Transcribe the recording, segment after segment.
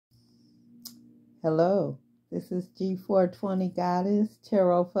Hello, this is G420 Goddess,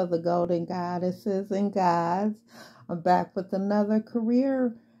 Tarot for the Golden Goddesses and Gods. I'm back with another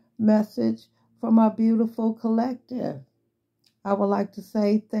career message for my beautiful collective. I would like to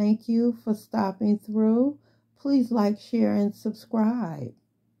say thank you for stopping through. Please like, share, and subscribe.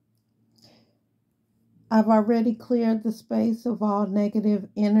 I've already cleared the space of all negative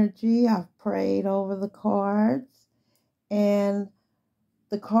energy. I've prayed over the cards, and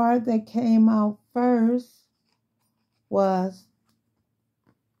the card that came out first was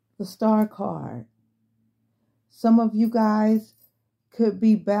the Star card. Some of you guys could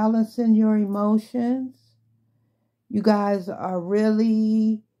be balancing your emotions. You guys are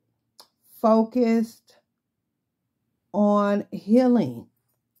really focused on healing.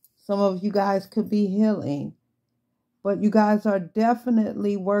 Some of you guys could be healing, but you guys are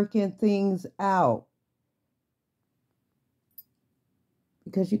definitely working things out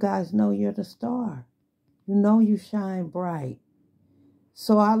because you guys know you're the star. You know you shine bright.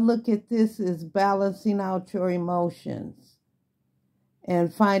 So I look at this as balancing out your emotions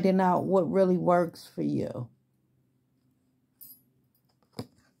and finding out what really works for you.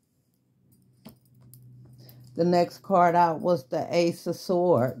 The next card out was the Ace of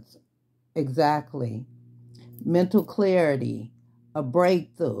Swords. Exactly. Mental clarity, a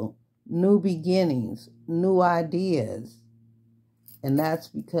breakthrough, new beginnings, new ideas. And that's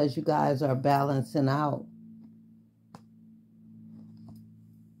because you guys are balancing out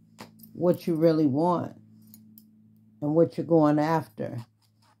what you really want and what you're going after.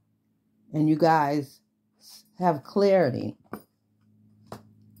 And you guys have clarity.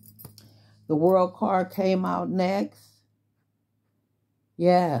 The World card came out next.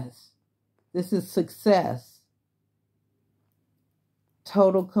 Yes, this is success.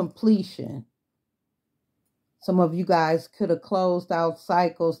 Total completion. Some of you guys could have closed out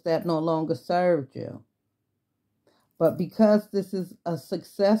cycles that no longer served you. But because this is a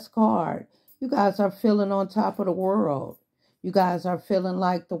success card, you guys are feeling on top of the world. You guys are feeling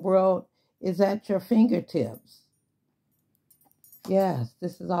like the world is at your fingertips. Yes,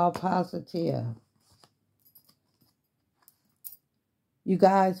 this is all positive. You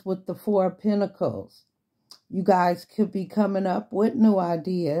guys with the Four of Pentacles, you guys could be coming up with new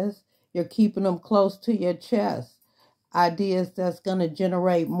ideas. You're keeping them close to your chest. Ideas that's going to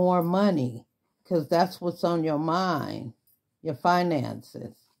generate more money because that's what's on your mind, your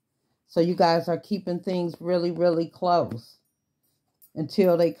finances. So you guys are keeping things really, really close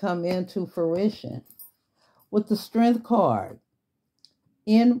until they come into fruition. With the Strength card,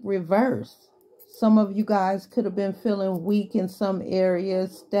 in reverse, some of you guys could have been feeling weak in some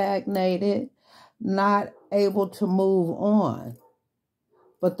areas, stagnated, not able to move on.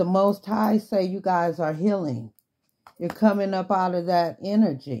 But the Most High say you guys are healing. You're coming up out of that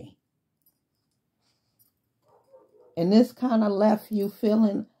energy. And this kind of left you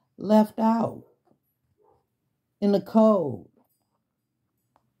feeling left out, in the cold,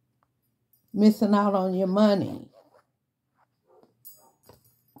 missing out on your money.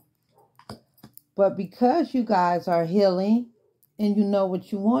 But because you guys are healing and you know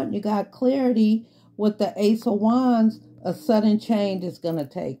what you want, you got clarity with the Ace of Wands, a sudden change is going to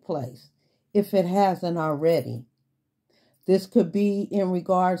take place if it hasn't already. This could be in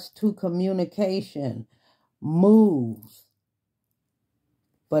regards to communication, moves,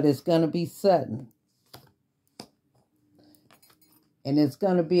 but it's going to be sudden. And it's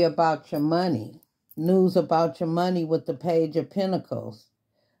going to be about your money. News about your money with the Page of Pentacles.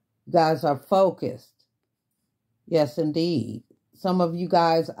 You guys are focused. Yes, indeed. Some of you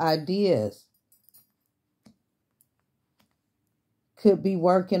guys' ideas could be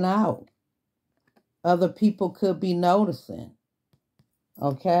working out. Other people could be noticing.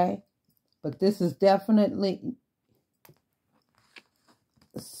 Okay? But this is definitely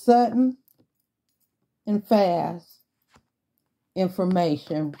sudden and fast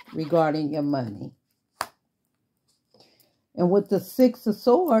information regarding your money. And with the Six of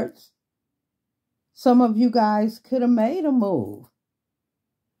Swords, some of you guys could have made a move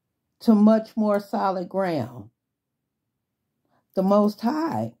to much more solid ground. The Most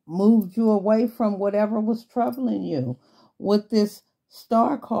High moved you away from whatever was troubling you. With this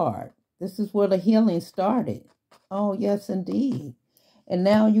Star card, this is where the healing started. Oh, yes, indeed. And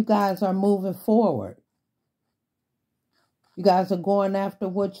now you guys are moving forward. You guys are going after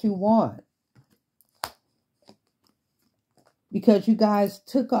what you want. Because you guys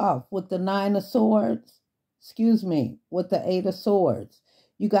took off with the Nine of Swords. With the Eight of Swords.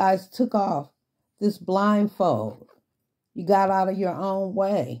 You guys took off this blindfold. You got out of your own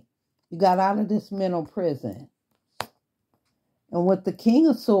way. You got out of this mental prison. And with the King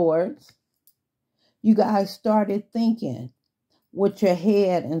of Swords, You guys started thinking with your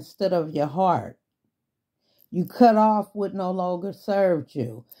head instead of your heart. You cut off what no longer served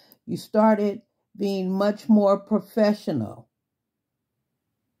you. You started being much more professional.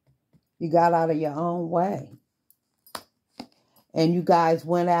 You got out of your own way. And you guys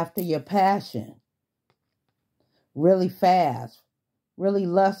went after your passion really fast, really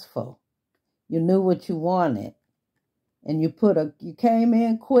lustful. You knew what you wanted. And you came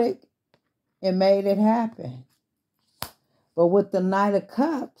in quick and made it happen. But with the Knight of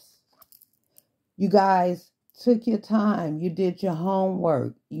Cups, you guys took your time. You did your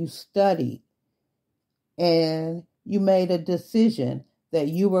homework. You studied. And you made a decision that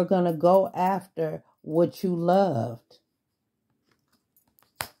you were going to go after what you loved.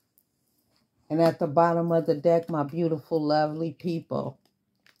 And at the bottom of the deck, my beautiful, lovely people,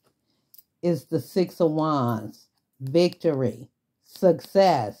 is the Six of Wands. Victory.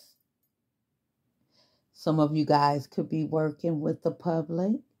 Success. Some of you guys could be working with the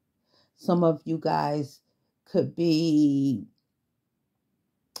public. Some of you guys could be,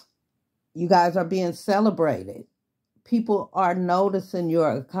 you guys are being celebrated. People are noticing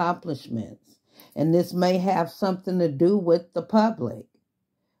your accomplishments. And this may have something to do with the public.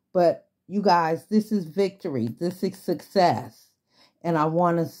 But you guys, this is victory. This is success. And I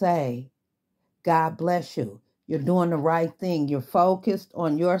want to say, God bless you. You're doing the right thing. You're focused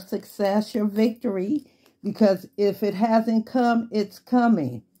on your success, your victory. Because if it hasn't come, it's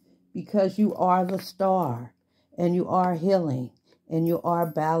coming. Because you are the star. And you are healing. And you are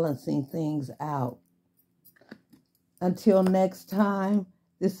balancing things out. Until next time,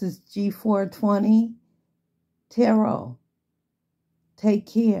 this is G420 Tarot. Take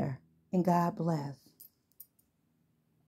care and God bless.